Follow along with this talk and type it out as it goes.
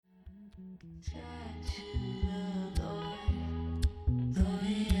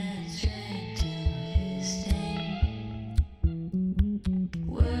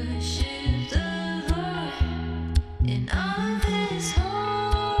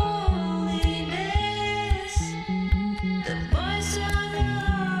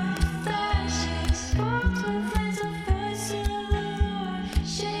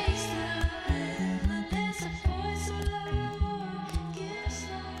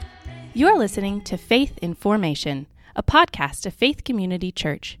You are listening to Faith in Formation, a podcast of Faith Community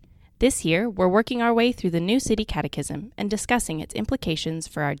Church. This year, we're working our way through the New City Catechism and discussing its implications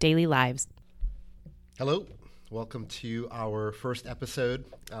for our daily lives. Hello, welcome to our first episode.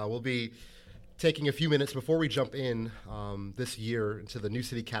 We'll be taking a few minutes before we jump in this year into the New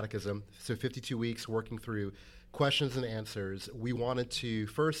City Catechism. So 52 weeks working through questions and answers. We wanted to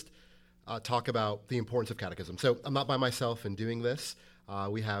first talk about the importance of catechism. So I'm not by myself in doing this.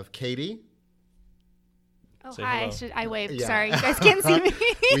 We have Katie. Oh, Say hi. hello. I waved. Yeah. Sorry, you guys can't see me.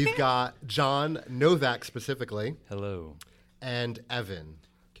 We've got John Novak specifically. Hello. And Evan.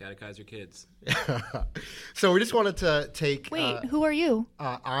 Catechize your kids. So we just wanted to take... Wait, who are you?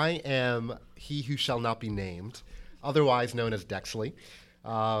 I am he who shall not be named, otherwise known as Dexley.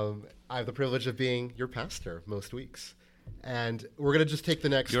 I have the privilege of being your pastor most weeks. And we're going to just take the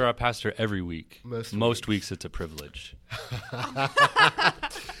next... You're our pastor every week. Most weeks it's a privilege.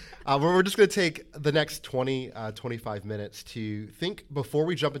 We're just going to take the next 25 minutes to think, before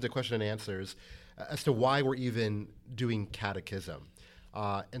we jump into question and answers, as to why we're even doing catechism.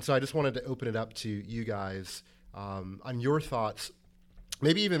 And so I just wanted to open it up to you guys on your thoughts,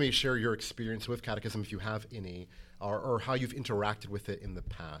 maybe even share your experience with catechism if you have any, or how you've interacted with it in the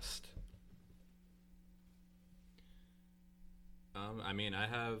past. I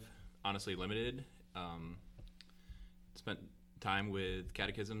have honestly limited spent time with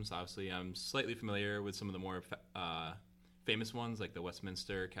catechisms. Obviously, I'm slightly familiar with some of the more famous ones, like the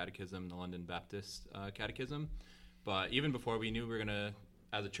Westminster Catechism, the London Baptist Catechism. But even before we knew we were going to,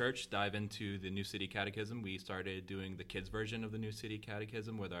 as a church, dive into the New City Catechism, we started doing the kids' version of the New City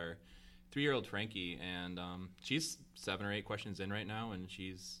Catechism with our 3-year-old Frankie. And she's 7 or 8 questions in right now, and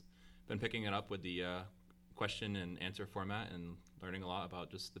she's been picking it up with the question and answer format and learning a lot about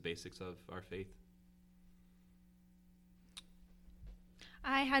just the basics of our faith.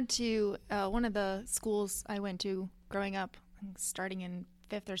 I had to, one of the schools I went to growing up, starting in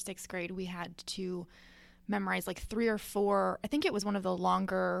 5th or 6th grade, we had to memorize like 3 or 4, I think it was one of the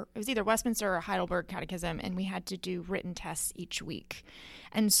longer, it was either Westminster or Heidelberg Catechism, and we had to do written tests each week.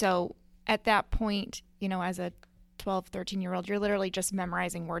 And so at that point, as a 12, 13-year-old, you're literally just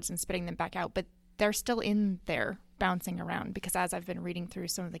memorizing words and spitting them back out, but they're still in there bouncing around, because as I've been reading through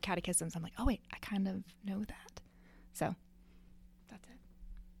some of the catechisms, I'm like, oh wait, I kind of know that. So that's it.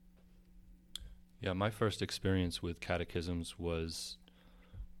 Yeah, my first experience with catechisms was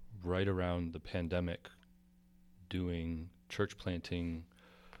right around the pandemic, doing church planting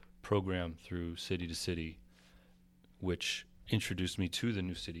program through City to City, which introduced me to the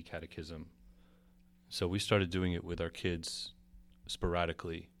New City Catechism. So we started doing it with our kids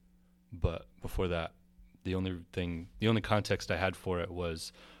sporadically, but before that, the only context I had for it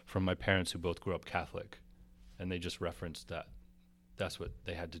was from my parents, who both grew up Catholic, and they just referenced that that's what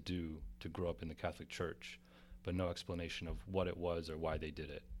they had to do to grow up in the Catholic Church, but no explanation of what it was or why they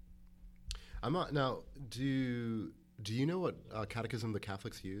did it. Now, do you know what catechism the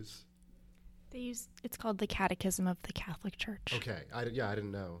Catholics use? It's called the Catechism of the Catholic Church. Okay, I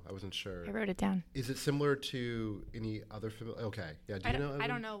didn't know. I wasn't sure. I wrote it down. Is it similar to any other okay, yeah, do you know? I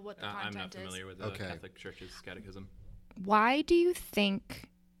don't know what the content is. I'm not familiar with the Catholic Church's catechism. Why do you think,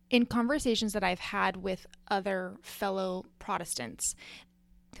 in conversations that I've had with other fellow Protestants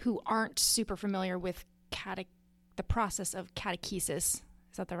who aren't super familiar with the process of catechesis, is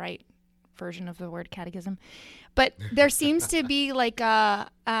that the right version of the word catechism? But there seems to be like a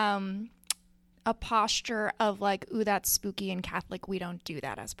posture of like, ooh, that's spooky and Catholic. We don't do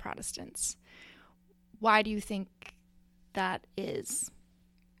that as Protestants. Why do you think that is?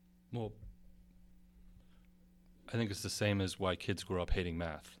 Well, I think it's the same as why kids grow up hating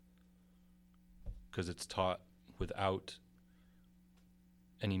math, because it's taught without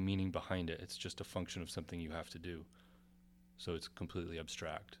any meaning behind it. It's just a function of something you have to do. So it's completely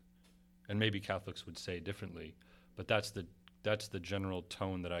abstract. And maybe Catholics would say differently, but that's the general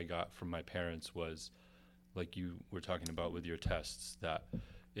tone that I got from my parents, was like you were talking about with your tests, that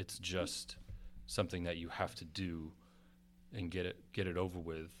it's just something that you have to do and get it over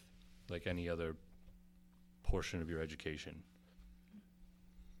with, like any other portion of your education.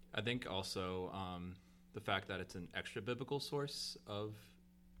 I think also the fact that it's an extra biblical source of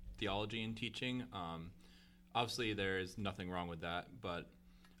theology and teaching. Obviously, there is nothing wrong with that, but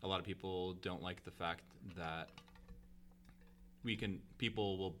a lot of people don't like the fact that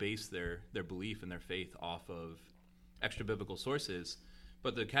people will base their belief and their faith off of extra biblical sources.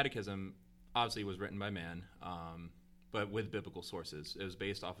 But the Catechism obviously was written by man, but with biblical sources. It was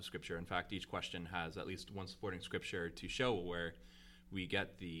based off of Scripture. In fact, each question has at least one supporting Scripture to show where we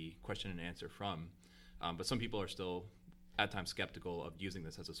get the question and answer from. But some people are still, at times, skeptical of using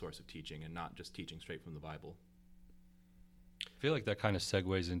this as a source of teaching and not just teaching straight from the Bible. I feel like that kind of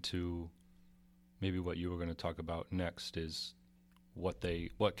segues into maybe what you were going to talk about next, is what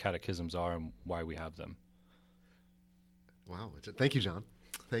catechisms are and why we have them. Wow. Thank you, John.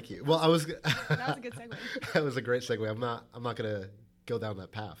 Thank you. Well, that was a good segue. That was a great segue. I'm not going to go down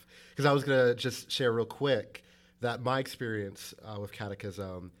that path, because I was going to just share real quick that my experience with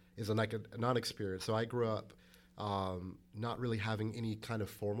catechism is a non-experience. So I grew up not really having any kind of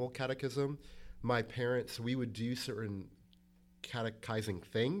formal catechism. My parents, we would do certain catechizing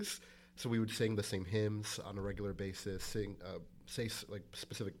things. So we would sing the same hymns on a regular basis, say like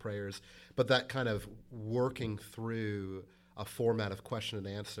specific prayers, but that kind of working through a format of question and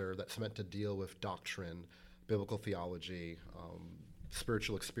answer that's meant to deal with doctrine, biblical theology,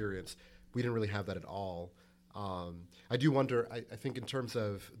 spiritual experience, we didn't really have that at all. I do wonder, I think in terms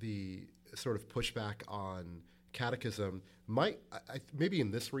of the sort of pushback on catechism, maybe in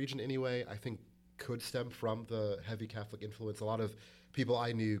this region anyway, I think could stem from the heavy Catholic influence. A lot of people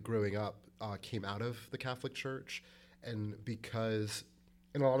I knew growing up came out of the Catholic Church, and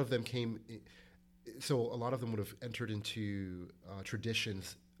a lot of them so a lot of them would have entered into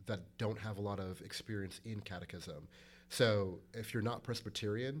traditions that don't have a lot of experience in catechism. So if you're not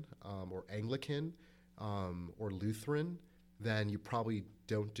Presbyterian or Anglican or Lutheran, then you probably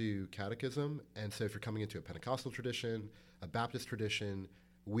don't do catechism. And so if you're coming into a Pentecostal tradition, a Baptist tradition,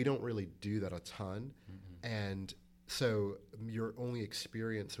 we don't really do that a ton. Mm-hmm. And so your only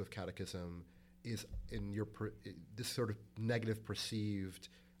experience with catechism is in this sort of negative perceived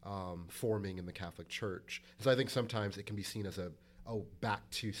forming in the Catholic Church. So I think sometimes it can be seen as back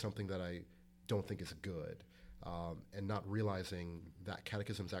to something that I don't think is good, and not realizing that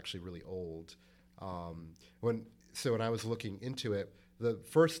catechism is actually really old. When I was looking into it, the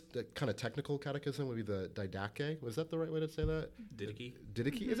first kind of technical catechism would be the Didache. Was that the right way to say that? Didache?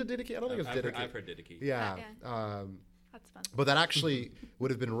 Didache? Is it Didache? I don't think it's Didache. I've heard Didache. Yeah. That's fun. But that actually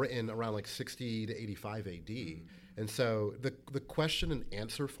would have been written around like 60 to 85 AD. Mm-hmm. And so the question and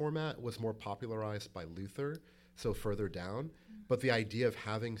answer format was more popularized by Luther, so further down. Mm-hmm. But the idea of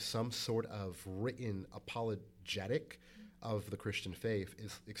having some sort of written apologetic of the Christian faith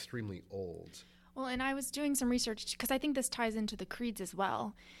is extremely old. Well, and I was doing some research because I think this ties into the creeds as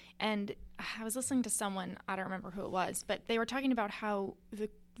well. And I was listening to someone, I don't remember who it was, but they were talking about how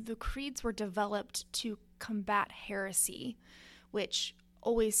the creeds were developed to combat heresy, which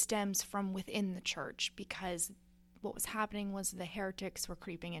always stems from within the church, because what was happening was the heretics were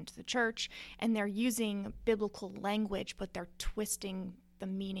creeping into the church, and they're using biblical language, but they're twisting the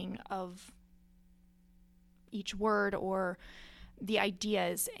meaning of each word or the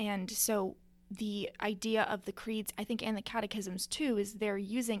ideas. And so the idea of the creeds, I think, and the catechisms too, is they're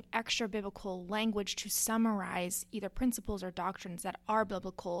using extra biblical language to summarize either principles or doctrines that are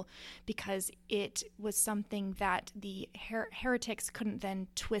biblical, because it was something that the heretics couldn't then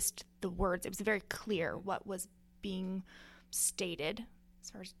twist the words. It was very clear what was being stated as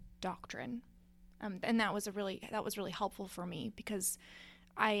far as doctrine, and that was really helpful for me, because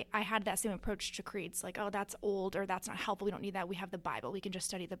I had that same approach to creeds, like, oh, that's old, or that's not helpful, we don't need that, we have the Bible, we can just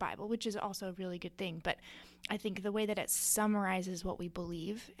study the Bible, which is also a really good thing. But I think the way that it summarizes what we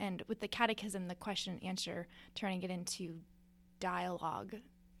believe, and with the catechism, the question and answer, turning it into dialogue,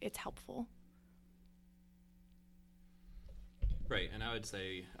 it's helpful. Right, and I would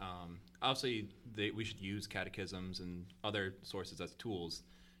say, obviously, we should use catechisms and other sources as tools,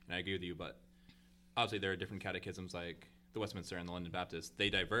 and I agree with you, but obviously there are different catechisms, like the Westminster and the London Baptist. They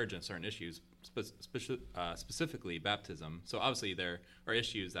diverge on certain issues, specifically baptism. So obviously there are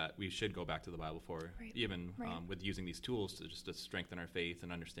issues that we should go back to the Bible for, right. Even right. With using these tools to strengthen our faith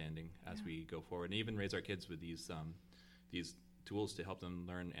and understanding as we go forward, and even raise our kids with these tools to help them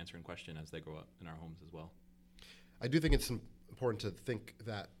learn, answer, and question as they grow up in our homes as well. I do think it's important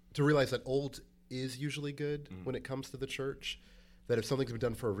to realize that old is usually good when it comes to the church, that if something's been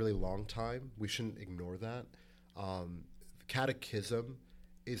done for a really long time, we shouldn't ignore that. Catechism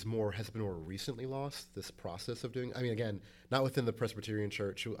has been more recently lost, this process of doing, again, not within the Presbyterian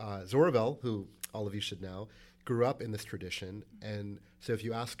Church. Zorobel, who all of you should know, grew up in this tradition. And so if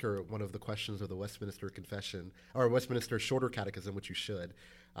you ask her one of the questions of the Westminster Confession or Westminster Shorter Catechism, which you should,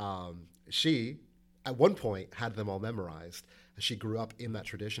 she at one point had them all memorized. She grew up in that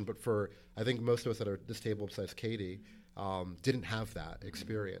tradition. But for, I think most of us at this table besides Katie, didn't have that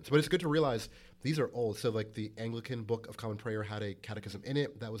experience. But it's good to realize these are old. So like the Anglican Book of Common Prayer had a catechism in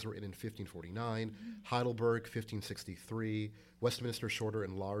it that was written in 1549, Heidelberg 1563, Westminster Shorter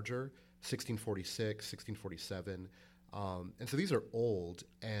and Larger 1646, 1647. And so these are old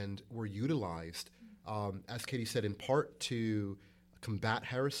and were utilized, as Katie said, in part to combat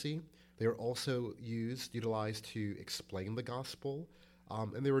heresy. They were also utilized to explain the gospel,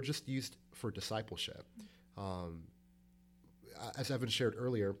 and they were just used for discipleship. As Evan shared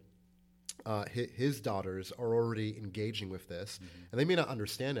earlier, his daughters are already engaging with this, and they may not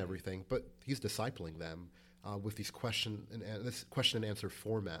understand everything, but he's discipling them with these this question and answer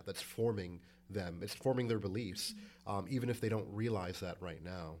format that's forming them. It's forming their beliefs, even if they don't realize that right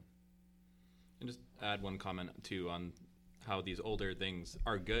now. And just add one comment too on how these older things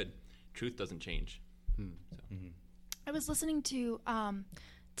are good. Truth doesn't change. So. I was listening to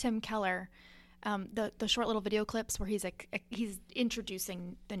Tim Keller, the short little video clips where he's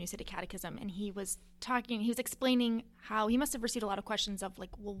introducing the New City Catechism, and he was explaining how he must have received a lot of questions of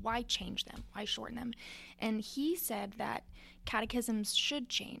like, well, why change them? Why shorten them? And he said that catechisms should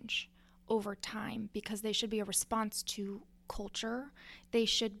change over time because they should be a response to culture. They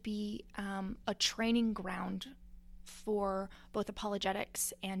should be a training ground for both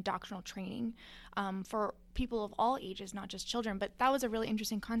apologetics and doctrinal training for people of all ages, not just children. But that was a really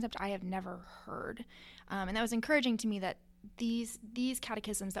interesting concept I have never heard. And that was encouraging to me that these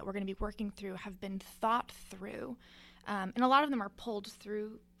catechisms that we're going to be working through have been thought through. And a lot of them are pulled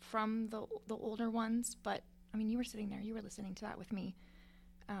through from the older ones. But, I mean, you were sitting there. You were listening to that with me.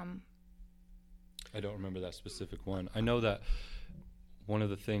 I don't remember that specific one. I know that one of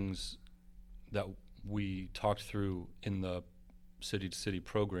the things that we talked through in the City to City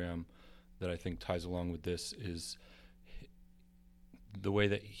program that I think ties along with this is the way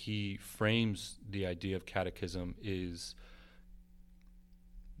that he frames the idea of catechism is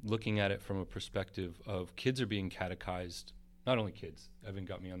looking at it from a perspective of kids are being catechized. Not only kids. Evan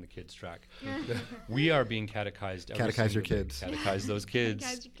got me on the kids track. We are being catechized. Catechize your kids. Catechize those kids.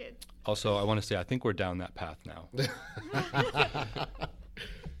 Catechize your kids. Also, I want to say I think we're down that path now.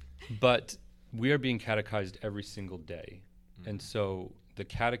 But we are being catechized every single day. And so the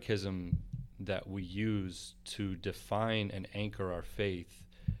catechism that we use to define and anchor our faith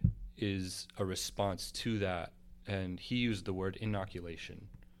is a response to that. And he used the word inoculation.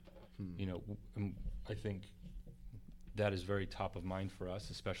 You know, I think that is very top of mind for us,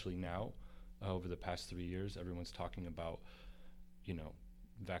 especially now. Over the past 3 years, everyone's talking about, you know,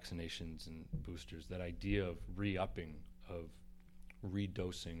 vaccinations and boosters, that idea of re-upping, of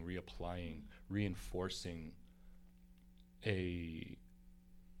redosing, reapplying, reinforcing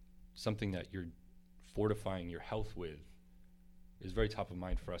something that you're fortifying your health with is very top of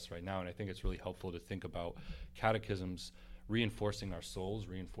mind for us right now. And I think it's really helpful to think about catechisms reinforcing our souls,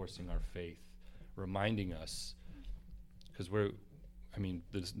 reinforcing our faith, reminding us, because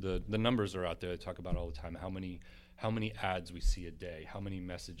the numbers are out there. They talk about all the time how many ads we see a day, how many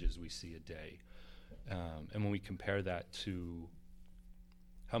messages we see a day. And when we compare that to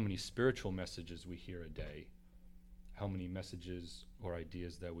how many spiritual messages we hear a day, how many messages or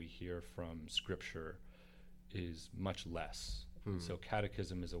ideas that we hear from Scripture is much less. So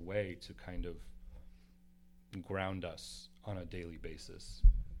catechism is a way to kind of ground us on a daily basis.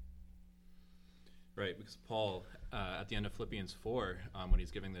 Right, because Paul, at the end of Philippians 4, when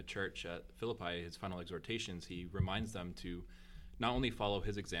he's giving the church at Philippi his final exhortations, he reminds them to not only follow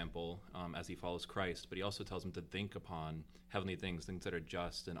his example as he follows Christ, but he also tells them to think upon heavenly things that are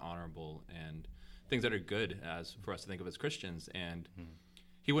just and honorable and things that are good as for us to think of as Christians. And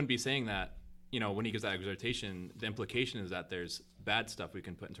he wouldn't be saying that, you know, when he gives that exhortation, the implication is that there's bad stuff we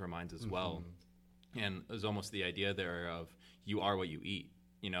can put into our minds as well. And there's almost the idea there of you are what you eat.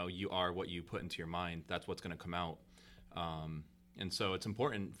 You know, you are what you put into your mind. That's what's going to come out. And so it's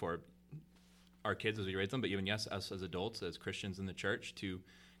important for our kids as we raise them, but even, yes, us as adults, as Christians in the church, to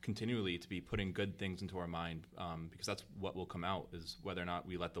continually to be putting good things into our mind, because that's what will come out, is whether or not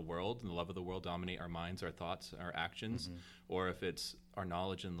we let the world and the love of the world dominate our minds, our thoughts, our actions, or if it's our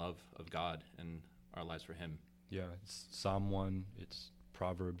knowledge and love of God and our lives for him. Yeah, it's Psalm 1, it's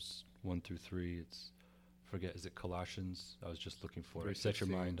Proverbs 1 through 3, it's is it Colossians? I was just looking for it. Set your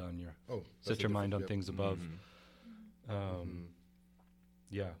mind on things above.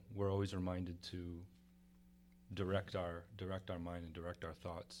 Yeah, we're always reminded to direct our mind and direct our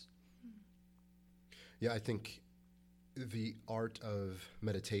thoughts. Yeah, I think the art of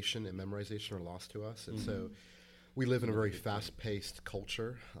meditation and memorization are lost to us. And so we live in a very fast-paced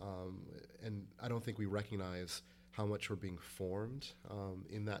culture, and I don't think we recognize how much we're being formed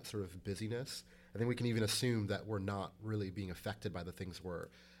in that sort of busyness. I think we can even assume that we're not really being affected by the things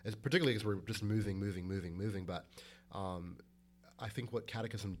particularly because we're just moving. But I think what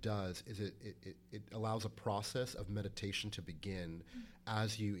Catechism does is it allows a process of meditation to begin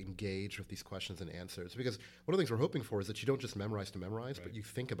as you engage with these questions and answers. Because one of the things we're hoping for is that you don't just memorize to memorize, but you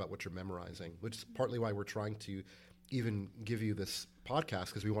think about what you're memorizing, which is partly why we're trying to even give you this podcast,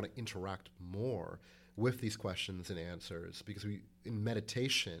 because we want to interact more with these questions and answers. Because in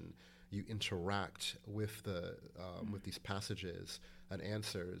meditation, you interact with with these passages and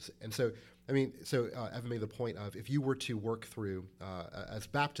answers. And so, Evan made the point of, if you were to work through, as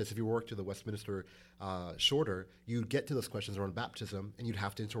Baptists, if you work through the Westminster Shorter, you'd get to those questions around baptism, and you'd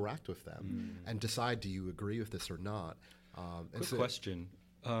have to interact with them and decide, do you agree with this or not? Quick question.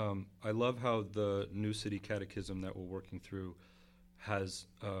 I love how the New City Catechism that we're working through has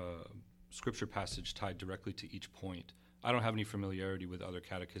scripture passage tied directly to each point. I don't have any familiarity with other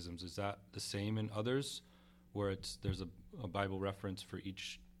catechisms. Is that the same in others, where there's a Bible reference for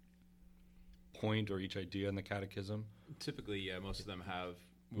each point or each idea in the catechism? Typically, yeah, most of them have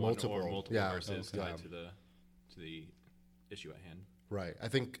multiple verses tied to the issue at hand. Right. I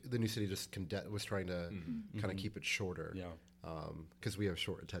think the New City just was trying to kind of keep it shorter. Yeah. Because we have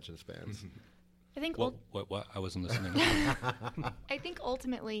short attention spans. I think What? I wasn't listening. I think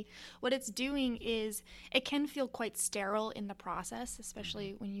ultimately what it's doing is it can feel quite sterile in the process,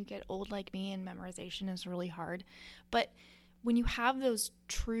 especially when you get old like me and memorization is really hard. But when you have those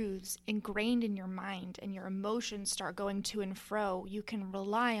truths ingrained in your mind and your emotions start going to and fro, you can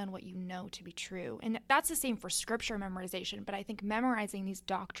rely on what you know to be true. And that's the same for scripture memorization. But I think memorizing these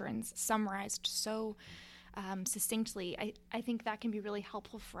doctrines summarized so succinctly, I think that can be really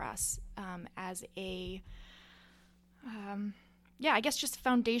helpful for us as just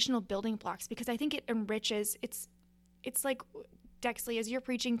foundational building blocks, because I think it enriches. It's like, Dexley, as you're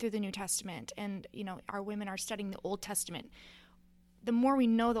preaching through the New Testament and, our women are studying the Old Testament, the more we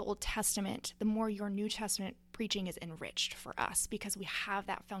know the Old Testament, the more your New Testament preaching is enriched for us, because we have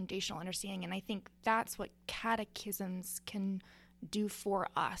that foundational understanding. And I think that's what catechisms can do for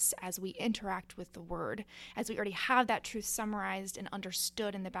us as we interact with the Word, as we already have that truth summarized and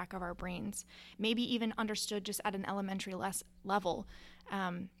understood in the back of our brains, maybe even understood just at an elementary level.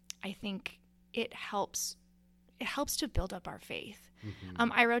 I think it helps to build up our faith.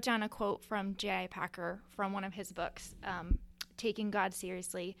 I wrote down a quote from J.I. Packer from one of his books, Taking God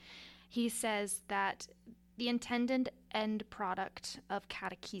Seriously. He says that the intended end product of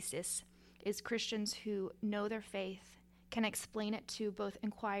catechesis is Christians who know their faith, can explain it to both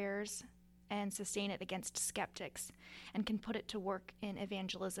inquirers and sustain it against skeptics, and can put it to work in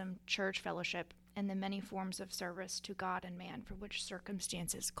evangelism, church fellowship, and the many forms of service to God and man for which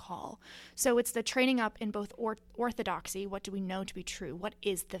circumstances call. So it's the training up in both orthodoxy, what do we know to be true, what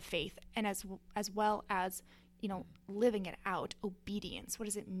is the faith, and as well as living it out, obedience. What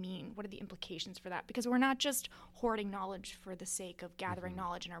does it mean? What are the implications for that? Because we're not just hoarding knowledge for the sake of gathering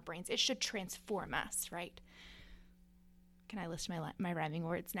knowledge in our brains. It should transform us, right? Can I list my rhyming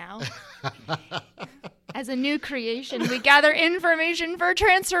words now? As a new creation, we gather information for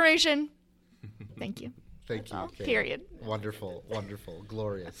transformation. Thank you. Thank you. Kate. Period. Wonderful,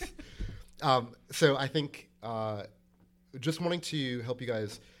 glorious. So I think just wanting to help you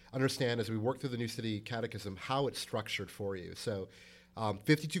guys understand, as we work through the New City Catechism, how it's structured for you. So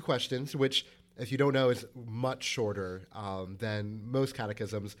 52 questions, which, if you don't know, is much shorter than most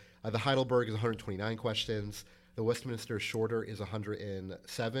catechisms. The Heidelberg is 129 questions. The Westminster Shorter is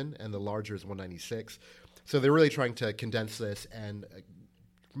 107, and the larger is 196. So they're really trying to condense this and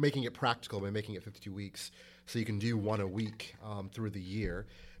making it practical by making it 52 weeks, so you can do one a week through the year.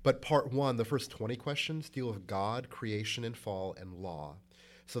 But part one, the first 20 questions, deal with God, creation and fall, and law.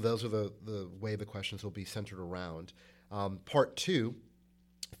 So those are the way the questions will be centered around. Part two,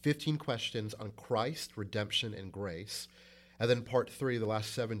 15 questions on Christ, redemption, and grace. And then part three, the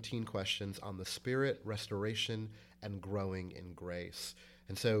last 17 questions on the Spirit, restoration, and growing in grace.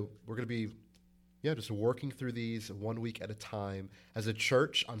 And so we're going to be just working through these 1 week at a time. As a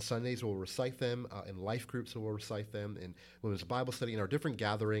church, on Sundays we'll recite them. In life groups we'll recite them. In women's Bible study, in our different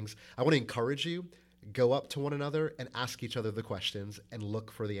gatherings. I want to encourage you, go up to one another and ask each other the questions and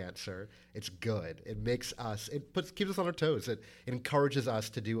look for the answer. It's good. It makes us, keeps us on our toes. It encourages us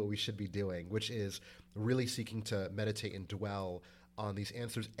to do what we should be doing, which is really seeking to meditate and dwell on these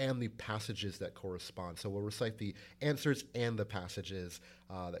answers and the passages that correspond. So we'll recite the answers and the passages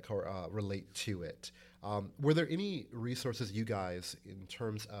that relate to it. Were there any resources you guys, in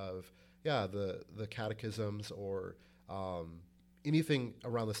terms of the catechisms or anything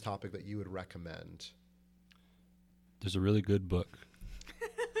around this topic that you would recommend? There's a really good book.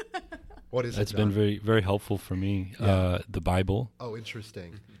 What is it? It's been very, very helpful for me. Yeah. The Bible. Oh,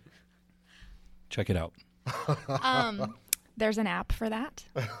 interesting. Check it out. There's an app for that.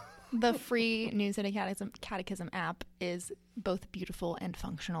 The free New City Catechism app is both beautiful and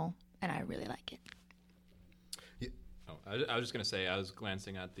functional, and I really like it. I was just going to say, I was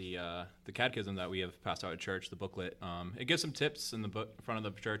glancing at the catechism that we have passed out at church, the booklet. It gives some tips in the front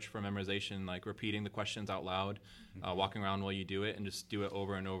of the church for memorization, like repeating the questions out loud, walking around while you do it, and just do it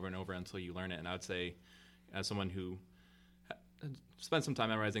over and over and over until you learn it. And I would say, as someone who spent some time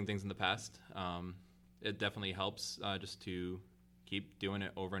memorizing things in the past, it definitely helps just to keep doing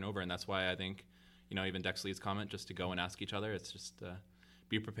it over and over. And that's why I think, even Dexley's comment, just to go and ask each other, it's just...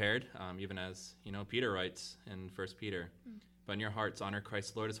 be prepared, even as, Peter writes in 1 Peter. But in your hearts, honor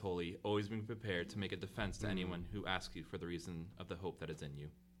Christ the Lord as holy, always being prepared to make a defense to anyone who asks you for the reason of the hope that is in you.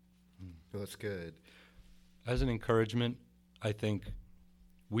 Well, that's good. As an encouragement, I think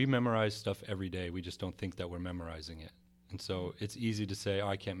we memorize stuff every day. We just don't think that we're memorizing it. And so it's easy to say,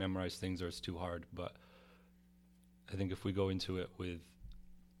 I can't memorize things or it's too hard. But I think if we go into it with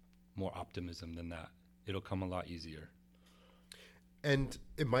more optimism than that, it'll come a lot easier. And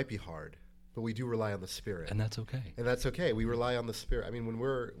it might be hard, but we do rely on the Spirit. And that's okay. And that's okay. We rely on the Spirit. I mean, when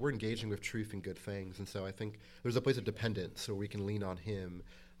we're engaging with truth and good things, and so I think there's a place of dependence so we can lean on Him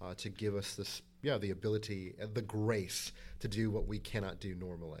to give us this, the ability and the grace to do what we cannot do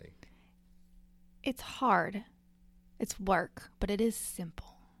normally. It's hard. It's work, but it is simple.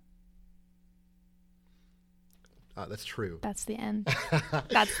 That's true. That's the end.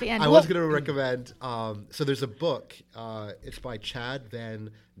 That's the end. I was going to recommend, so there's a book. It's by Chad Van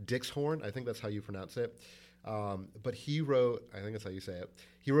Dixhoorn. I think that's how you pronounce it. But he wrote, I think that's how you say it.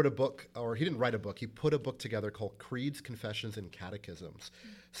 He wrote a book, or he didn't write a book. He put a book together called Creeds, Confessions, and Catechisms.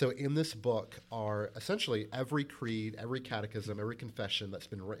 So in this book are essentially every creed, every catechism, every confession that's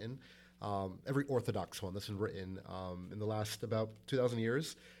been written, every Orthodox one that's been written in the last about 2,000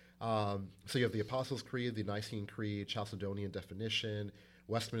 years. So you have the Apostles' Creed, the Nicene Creed, Chalcedonian definition,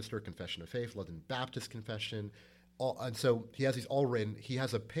 Westminster Confession of Faith, London Baptist Confession. And so he has these all written. He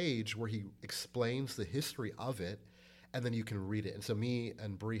has a page where he explains the history of it, and then you can read it. And so me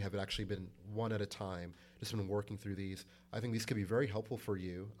and Bree have actually been one at a time, just been working through these. I think these could be very helpful for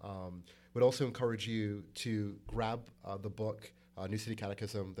you. Would also encourage you to grab the book, New City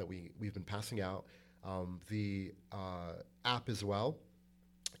Catechism, that we've been passing out, the app as well.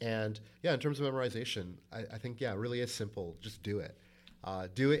 And in terms of memorization, I think, it really is simple. Just do it.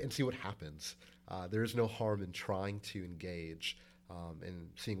 Do it and see what happens. There is no harm in trying to engage and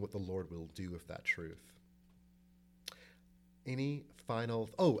seeing what the Lord will do with that truth. Any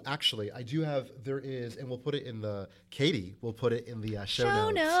final... actually, I do have... There is, and we'll put it in the... Katie will put it in the show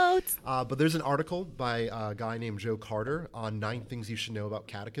notes. But there's an article by a guy named Joe Carter on 9 things you should know about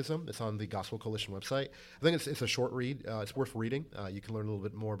catechism. It's on the Gospel Coalition website. I think it's a short read. It's worth reading. You can learn a little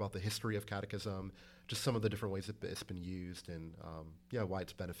bit more about the history of catechism, just some of the different ways it's been used, and why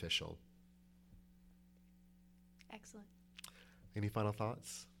it's beneficial. Excellent. Any final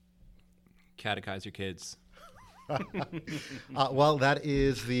thoughts? Catechize your kids. Well, that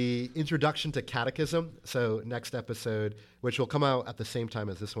is the introduction to catechism. So next episode, which will come out at the same time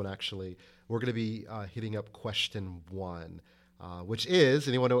as this one, actually, we're going to be hitting up question 1, which is,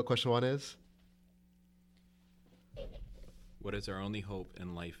 anyone know what question 1 is? What is our only hope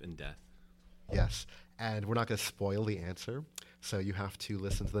in life and death? Yes, and we're not going to spoil the answer, so you have to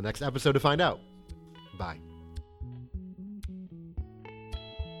listen to the next episode to find out. Bye.